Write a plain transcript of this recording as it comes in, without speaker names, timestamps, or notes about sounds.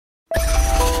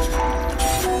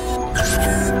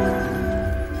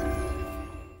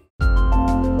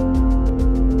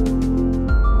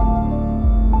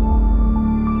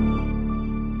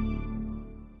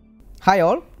Hi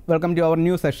all, welcome to our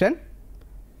new session.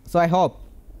 So I hope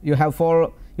you have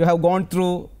gone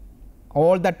through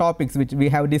all the topics which we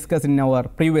have discussed in our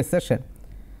previous session.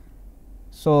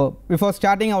 So before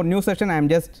starting our new session, I am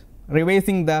just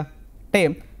revising the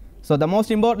term. So the most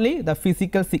importantly, the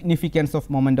physical significance of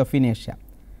moment of inertia.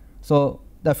 So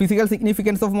the physical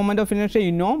significance of moment of inertia,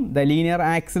 you know, the linear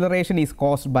acceleration is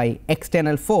caused by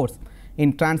external force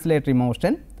in translatory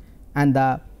motion, and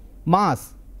the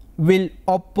mass will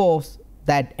oppose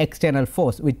that external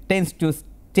force, which tends to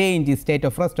change the state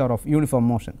of rest or of uniform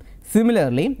motion.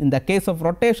 Similarly, in the case of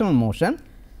rotational motion,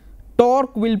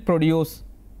 torque will produce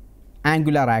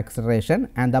angular acceleration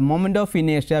and the moment of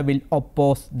inertia will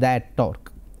oppose that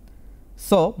torque.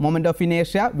 So moment of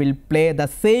inertia will play the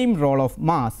same role of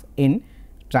mass in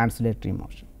translatory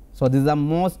motion. So this is the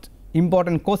most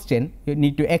important question you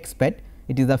need to expect.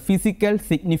 It is the physical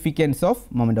significance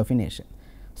of moment of inertia.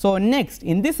 So next,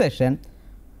 in this session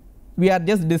we are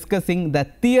just discussing the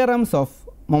theorems of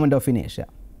moment of inertia.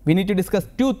 We need to discuss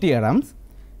two theorems,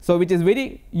 so which is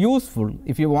very useful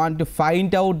if you want to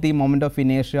find out the moment of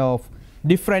inertia of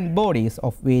different bodies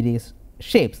of various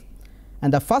shapes.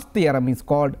 And the first theorem is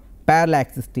called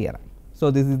Parallaxis Theorem.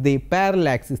 So this is the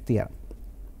Parallaxis Theorem.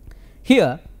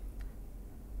 Here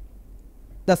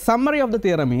the summary of the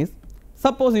theorem is,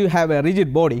 suppose you have a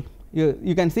rigid body,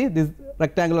 you can see this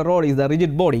rectangular rod is the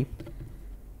rigid body,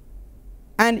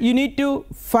 and you need to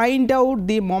find out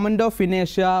the moment of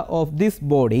inertia of this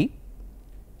body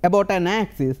about an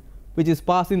axis which is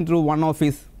passing through one of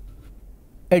its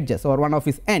edges or one of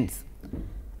its ends,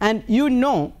 and you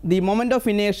know the moment of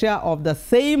inertia of the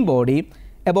same body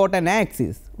about an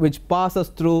axis which passes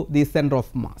through the center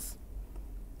of mass.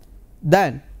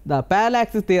 Then the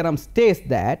Parallaxis theorem states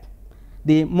that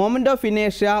the moment of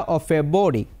inertia of a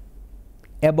body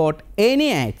about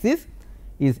any axis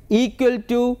is equal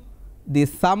to the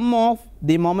sum of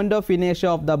the moment of inertia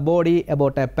of the body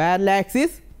about a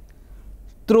parallaxis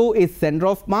through its center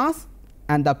of mass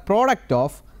and the product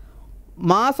of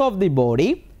mass of the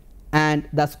body and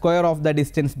the square of the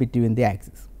distance between the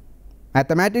axes.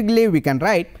 Mathematically we can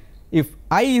write, if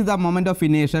I is the moment of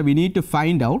inertia, we need to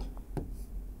find out,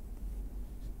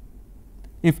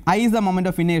 if I is the moment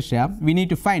of inertia, we need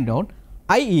to find out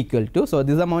I equal to, so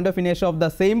this is the moment of inertia of the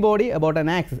same body about an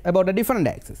axis, about a different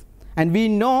axis, and we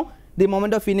know the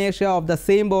moment of inertia of the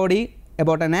same body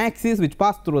about an axis which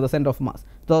passed through the center of mass.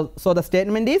 So the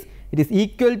statement is, it is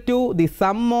equal to the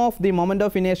sum of the moment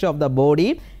of inertia of the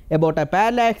body about a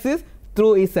parallaxis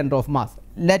through its center of mass.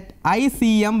 Let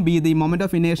ICM be the moment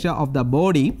of inertia of the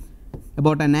body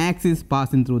about an axis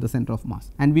passing through the center of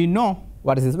mass, and we know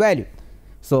what is its value.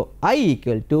 So I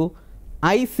equal to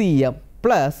ICM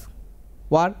plus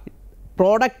what?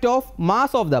 Product of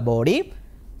mass of the body.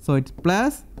 So it's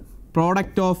plus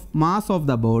product of mass of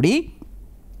the body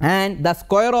and the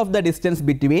square of the distance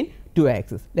between two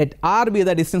axes. Let R be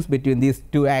the distance between these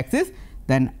two axes,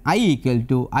 then I equal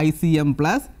to ICM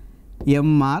plus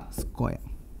MR square.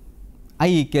 I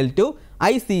equal to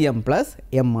ICM plus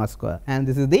MR square, and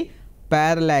this is the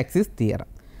Parallaxis theorem.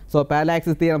 So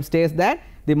Parallaxis theorem states that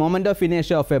the moment of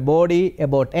inertia of a body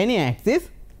about any axis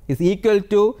is equal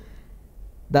to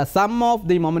the sum of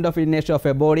the moment of inertia of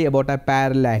a body about a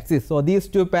parallel axis. So these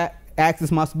two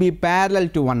axes must be parallel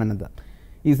to one another,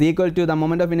 is equal to the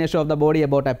moment of inertia of the body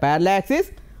about a parallel axis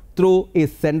through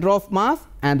its center of mass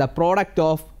and the product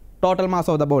of total mass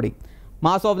of the body,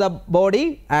 mass of the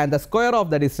body and the square of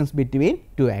the distance between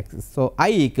two axes. So I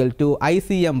equal to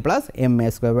ICM plus MA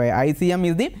square, where ICM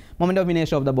is the moment of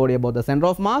inertia of the body about the center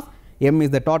of mass, M is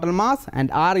the total mass, and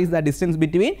R is the distance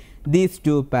between these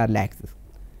two parallel axes.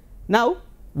 Now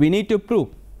we need to prove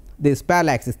this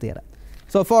Parallaxis theorem.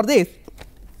 So for this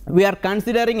we are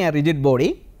considering a rigid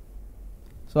body.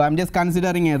 So I am just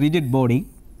considering a rigid body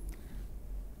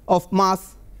of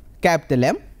mass capital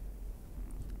M,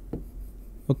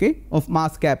 okay, of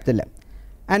mass capital M,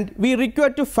 and we require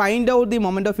to find out the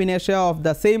moment of inertia of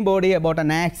the same body about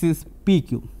an axis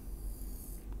PQ.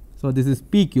 So this is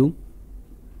PQ,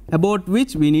 about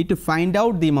which we need to find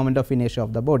out the moment of inertia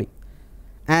of the body,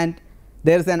 and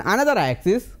there is another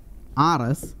axis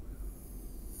RS,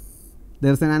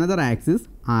 there is another axis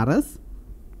RS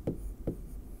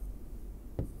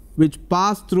which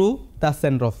pass through the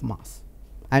center of mass,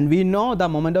 and we know the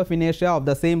moment of inertia of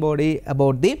the same body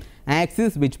about the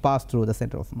axis which pass through the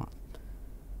center of mass.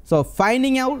 So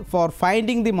finding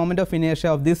the moment of inertia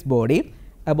of this body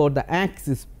about the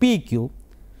axis PQ,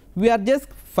 we are just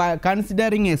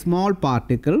considering a small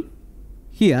particle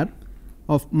here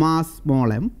of mass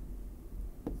small m,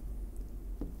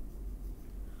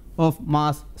 of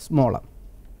mass small m.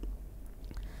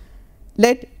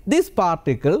 Let this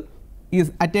particle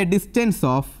is at a distance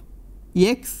of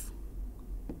x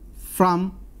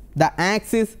from the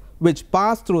axis which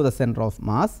pass through the center of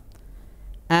mass,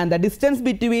 and the distance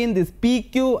between this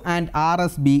PQ and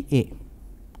RS be A.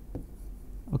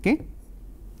 Okay.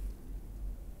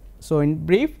 So, in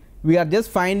brief, we are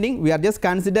just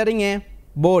considering a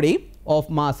body of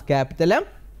mass capital M.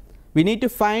 We need to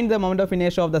find the moment of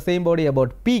inertia of the same body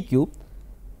about PQ,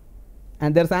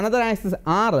 and there is another axis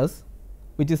RS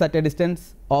which is at a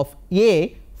distance of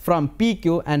A from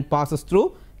PQ and passes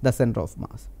through the center of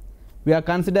mass. We are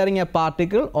considering a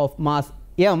particle of mass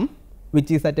M which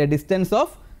is at a distance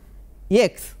of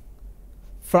x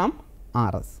from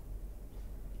RS.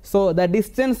 So, the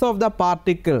distance of the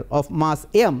particle of mass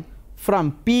M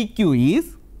from PQ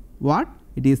is what?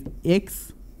 It is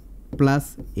x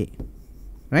plus A,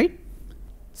 right.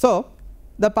 So,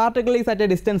 the particle is at a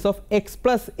distance of x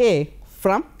plus A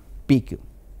from PQ.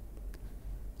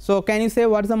 So, can you say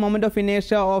what is the moment of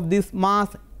inertia of this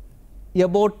mass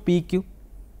about PQ?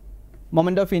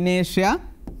 Moment of inertia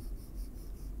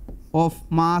of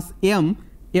mass M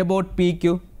about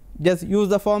PQ, just use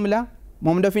the formula.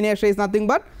 Moment of inertia is nothing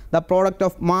but the product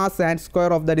of mass and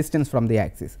square of the distance from the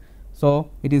axis. So,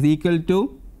 it is equal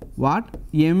to what?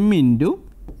 M into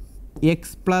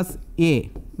x plus A,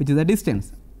 which is the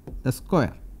distance, the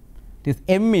square. It is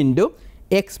M into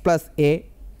x plus A,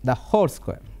 the whole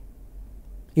square.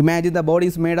 Imagine the body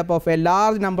is made up of a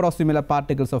large number of similar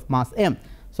particles of mass M.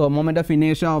 So, moment of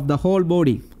inertia of the whole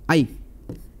body I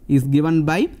is given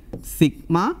by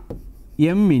sigma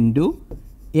M into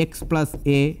x plus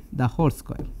A, the whole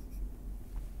square.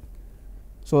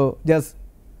 So, just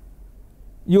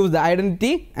use the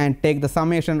identity and take the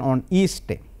summation on each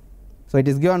term. So, it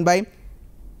is given by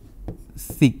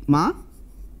sigma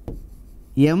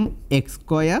M x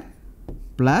square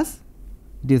plus,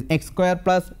 it is x square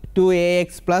plus 2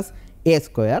 ax plus a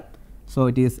square. So,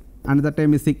 it is another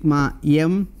term is sigma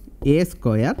M a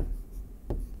square.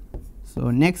 So,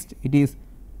 next it is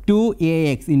 2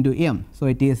 ax into M. So,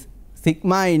 it is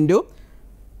sigma into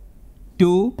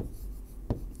 2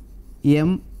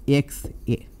 M x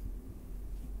A.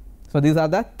 So, these are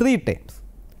the three terms,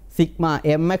 sigma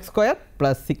M x square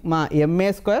plus sigma M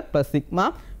A square plus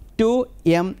sigma 2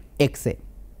 M x A.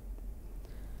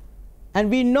 And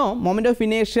we know moment of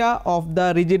inertia of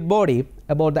the rigid body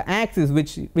about the axis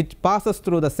which passes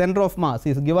through the center of mass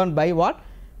is given by what?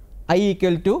 I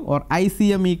equal to, or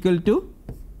ICM equal to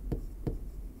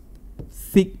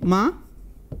sigma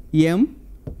M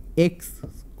x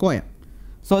square.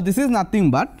 So, this is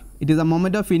nothing but it is a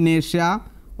moment of inertia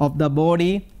of the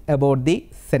body about the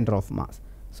center of mass.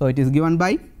 So, it is given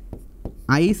by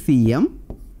ICM,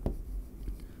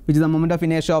 which is the moment of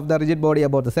inertia of the rigid body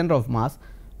about the center of mass,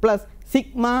 plus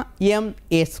sigma M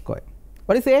A square.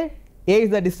 What is A? A is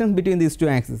the distance between these two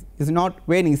axes, it is not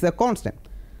varying, it is a constant.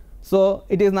 So,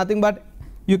 it is nothing but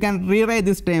you can rewrite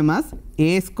this term as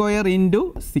A square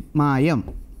into sigma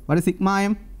M. What is sigma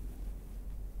M?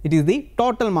 It is the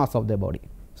total mass of the body.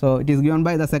 So, it is given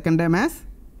by the second term as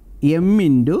M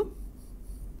into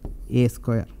A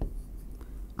square,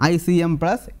 ICM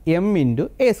plus M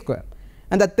into A square,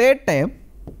 and the third term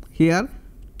here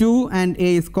 2 and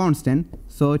A is constant.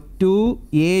 So, 2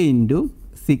 A into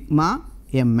sigma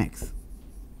mx,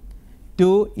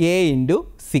 2 A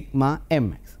into sigma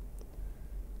mx.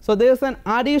 So, there is an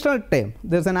additional term,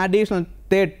 there is an additional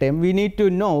third term. We need to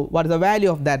know what is the value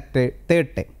of that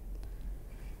third term,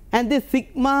 and this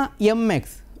sigma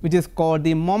mx, which is called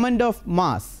the moment of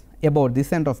mass about the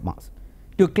center of mass.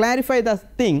 To clarify the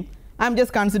thing, I am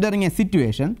just considering a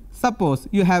situation. Suppose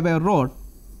you have a rod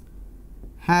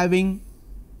having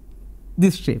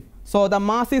this shape. So, the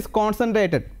mass is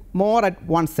concentrated more at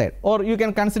one side, or you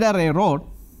can consider a rod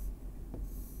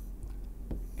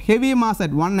heavy mass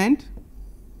at one end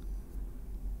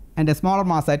and a smaller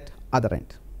mass at other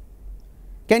end.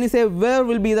 Can you say where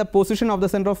will be the position of the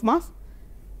center of mass?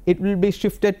 It will be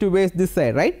shifted towards this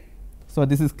side, right. So,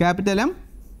 this is capital M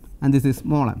and this is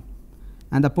small m,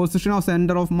 and the position of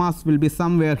center of mass will be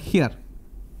somewhere here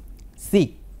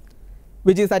C,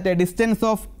 which is at a distance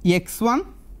of x1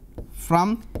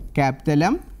 from capital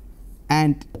M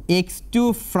and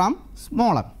x2 from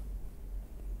small m.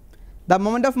 The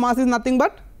moment of mass is nothing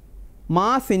but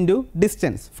mass into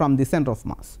distance from the center of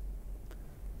mass.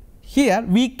 Here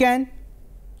we can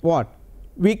what?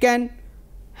 We can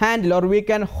handle, or we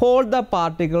can hold the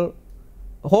particle,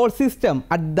 whole system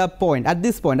at the point, at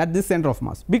this center of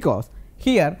mass, because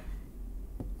here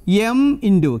M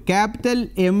into capital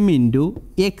M into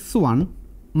x1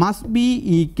 must be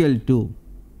equal to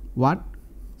what?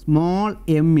 Small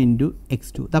m into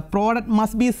x2. The product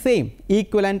must be same,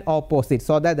 equivalent, opposite,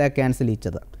 so that they cancel each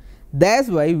other. That's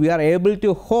why we are able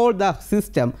to hold the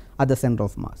system at the center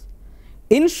of mass.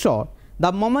 In short,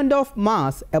 the moment of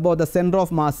mass about the center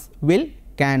of mass will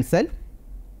cancel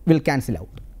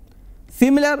out.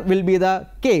 Similar will be the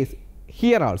case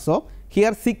here also.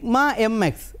 Here sigma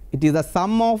mx, it is the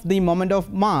sum of the moment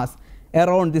of mass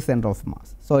around the center of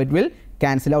mass. So, it will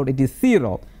cancel out, it is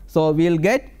 0. So, we will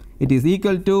get it is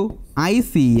equal to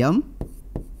ICM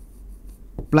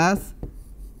plus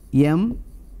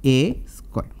ma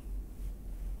square.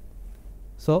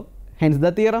 So, hence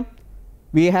the theorem.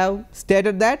 We have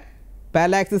stated that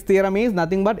Parallaxis theorem is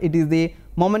nothing but it is the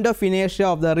moment of inertia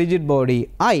of the rigid body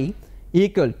I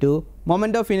equal to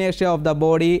moment of inertia of the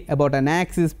body about an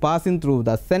axis passing through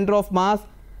the center of mass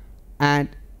and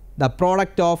the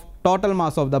product of total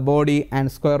mass of the body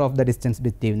and square of the distance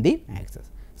between the axes.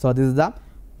 So, this is the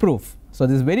proof. So,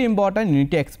 this is very important, you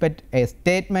need to expect a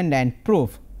statement and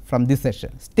proof from this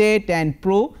session, state and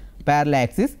prove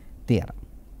Parallaxis theorem.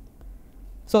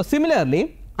 So,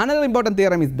 similarly another important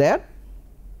theorem is there,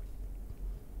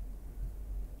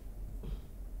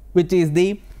 which is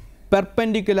the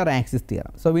perpendicular axis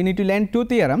theorem. So, we need to learn two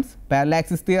theorems,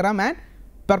 Parallaxis theorem and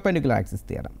perpendicular axis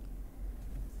theorem.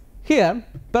 Here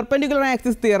perpendicular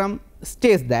axis theorem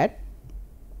states that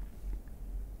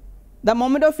the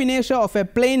moment of inertia of a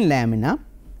plane lamina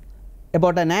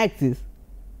about an axis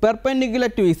perpendicular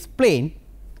to its plane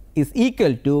is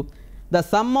equal to the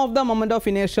sum of the moment of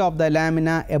inertia of the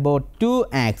lamina about two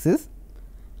axes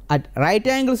at right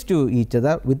angles to each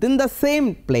other within the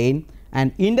same plane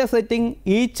and intersecting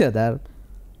each other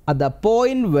at the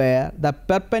point where the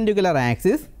perpendicular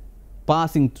axis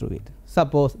passing through it.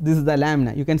 Suppose this is the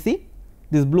lamina, you can see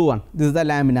this blue one, this is the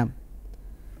lamina.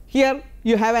 Here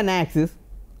you have an axis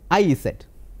IZ.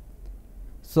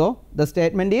 So, the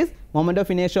statement is moment of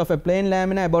inertia of a plane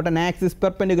lamina about an axis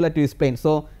perpendicular to its plane.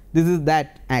 So, this is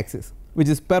that axis which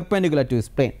is perpendicular to its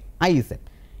plane IZ.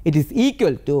 It is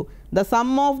equal to the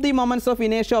sum of the moments of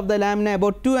inertia of the lamina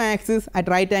about two axes at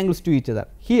right angles to each other.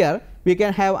 Here we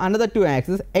can have another two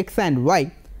axes x and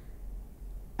y,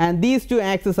 and these two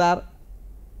axes are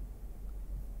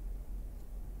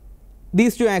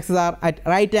at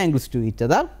right angles to each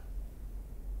other.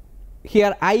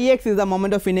 Here Ix is the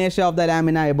moment of inertia of the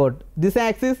lamina about this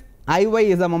axis, Iy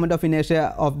is the moment of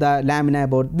inertia of the lamina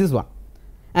about this one,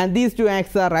 and these two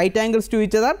axes are right angles to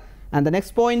each other, and the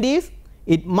next point is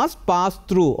it must pass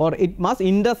through or it must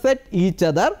intersect each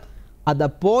other at the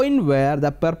point where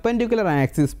the perpendicular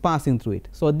axis passing through it.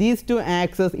 So, these two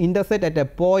axes intersect at a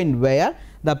point where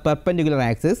the perpendicular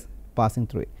axis passing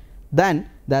through it.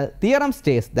 Then the theorem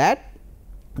states that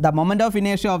the moment of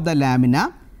inertia of the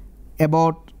lamina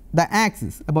about the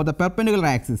axis, about the perpendicular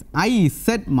axis Iz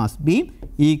must be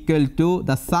equal to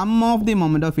the sum of the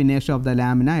moment of inertia of the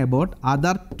lamina about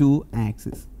other two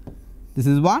axes. This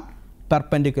is what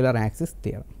perpendicular axis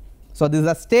theorem. So, this is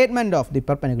a statement of the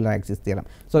perpendicular axis theorem.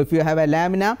 So, if you have a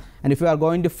lamina and if you are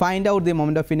going to find out the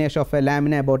moment of inertia of a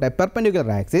lamina about a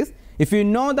perpendicular axis, if you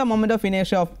know the moment of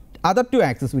inertia of other two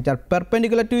axes which are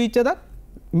perpendicular to each other,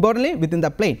 importantly within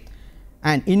the plane,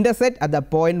 and intersect at the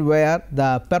point where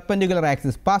the perpendicular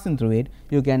axis passing through it,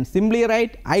 you can simply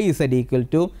write Iz equal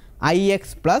to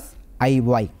Ix plus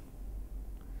Iy.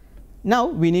 Now,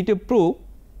 we need to prove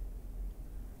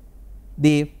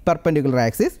the perpendicular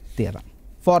axis theorem.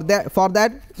 For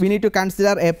that we need to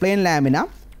consider a plane lamina.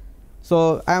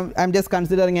 So, I am just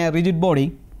considering a rigid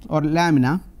body or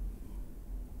lamina.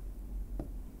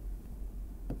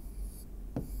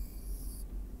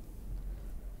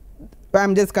 I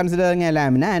am just considering a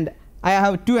lamina and I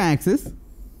have two axes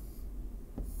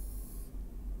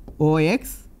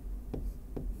Ox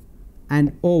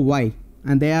and Oy,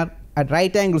 and they are at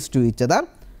right angles to each other,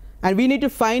 and we need to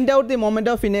find out the moment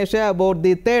of inertia about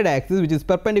the third axis which is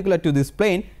perpendicular to this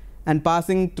plane and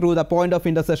passing through the point of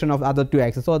intersection of other two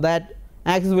axes. So, that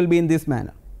axis will be in this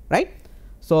manner, right.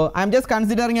 So, I am just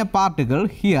considering a particle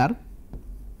here.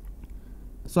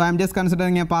 So, I am just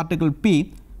considering a particle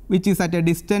P which is at a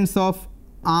distance of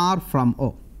r from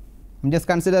O. I am just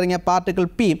considering a particle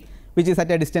P which is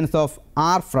at a distance of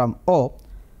r from O.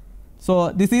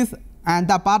 So, this is, and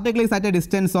the particle is at a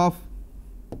distance of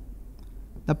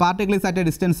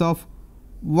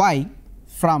y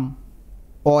from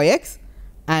Ox,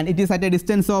 and it is at a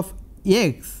distance of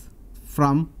x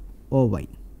from Oy.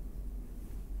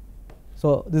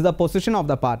 So, this is the position of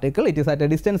the particle, it is at a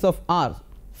distance of r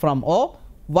from O,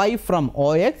 y from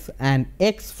Ox, and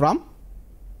x from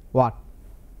what?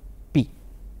 P.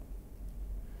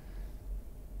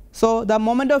 So, the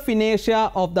moment of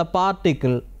inertia of the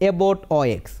particle about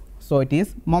Ox. So, it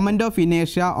is moment of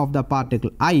inertia of the particle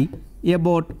I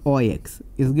about Ox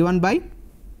is given by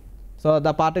So,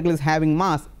 the particle is having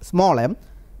mass small m.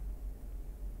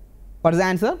 What is the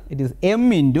answer? It is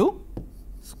m into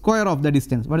square of the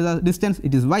distance. What is the distance?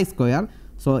 It is y square.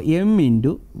 So, m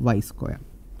into y square.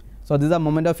 So, this is the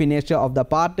moment of inertia of the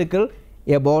particle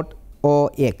about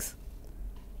OX.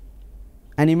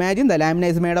 And imagine the lamina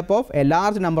is made up of a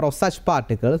large number of such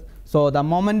particles. So, the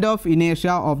moment of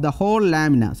inertia of the whole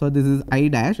lamina, so this is I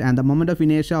dash, and the moment of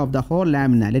inertia of the whole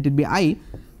lamina, let it be I,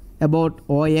 about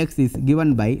OX is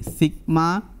given by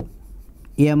sigma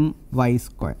m y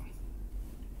square.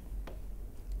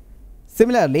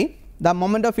 Similarly, the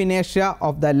moment of inertia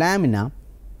of the lamina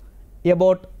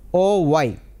about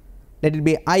OY, let it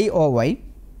be I OY,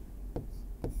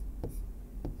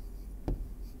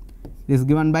 is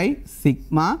given by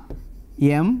sigma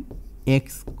m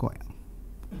x square.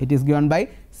 It is given by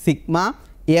sigma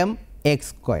m x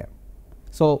square.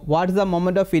 So, what is the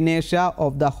moment of inertia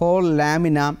of the whole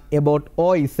lamina about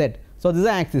OZ? So, this is the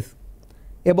axis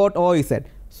about OZ.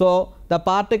 So, the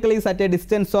particle is at a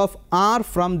distance of r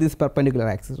from this perpendicular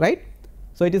axis, right.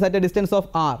 So, it is at a distance of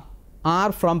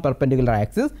r from perpendicular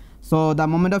axis. So, the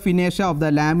moment of inertia of the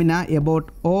lamina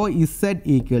about OZ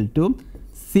equal to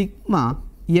sigma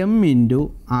m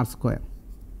into r square,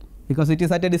 because it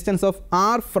is at a distance of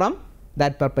r from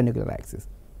that perpendicular axis.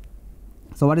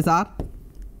 So, what is r?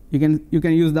 You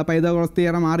can use the Pythagoras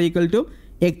theorem, r equal to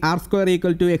r square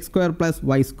equal to x square plus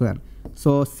y square.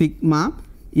 So, sigma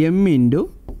m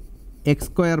into x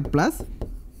square plus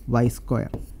y square,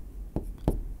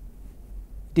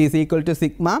 it is equal to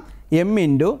sigma m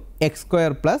into x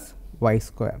square plus y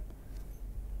square.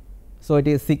 So, it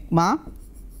is sigma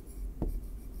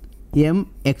m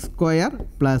x square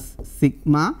plus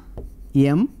sigma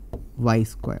m y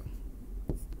square.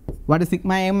 What is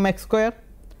sigma m x square?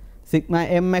 Sigma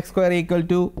m x square equal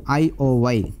to I O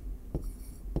Y.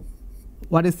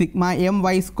 What is sigma m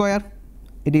y square?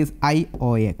 It is I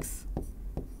O x.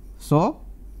 So,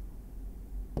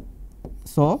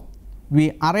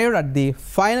 we arrived at the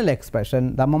final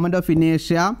expression, the moment of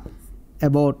inertia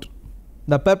about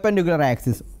the perpendicular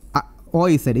axis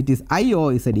OZ, it is I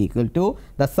OZ equal to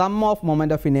the sum of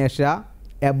moment of inertia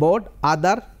about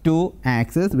other two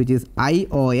axes, which is I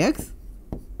OX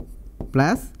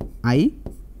plus I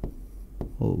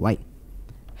OY.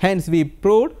 Hence, we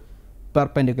proved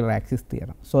perpendicular axis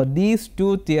theorem. So, these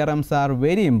two theorems are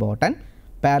very important,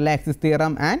 Parallaxis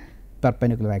theorem and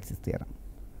perpendicular axis theorem.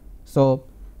 So,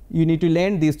 you need to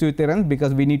learn these two theorems,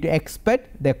 because we need to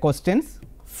expect the questions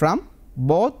from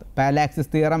both Parallaxis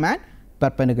theorem and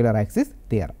perpendicular axis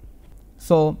theorem.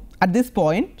 So, at this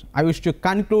point I wish to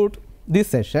conclude this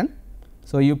session.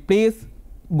 So, you please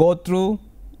go through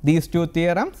these two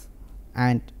theorems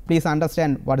and please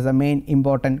understand what is the main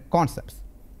important concepts.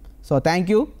 So, thank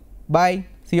you, bye,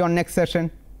 see you on next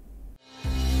session.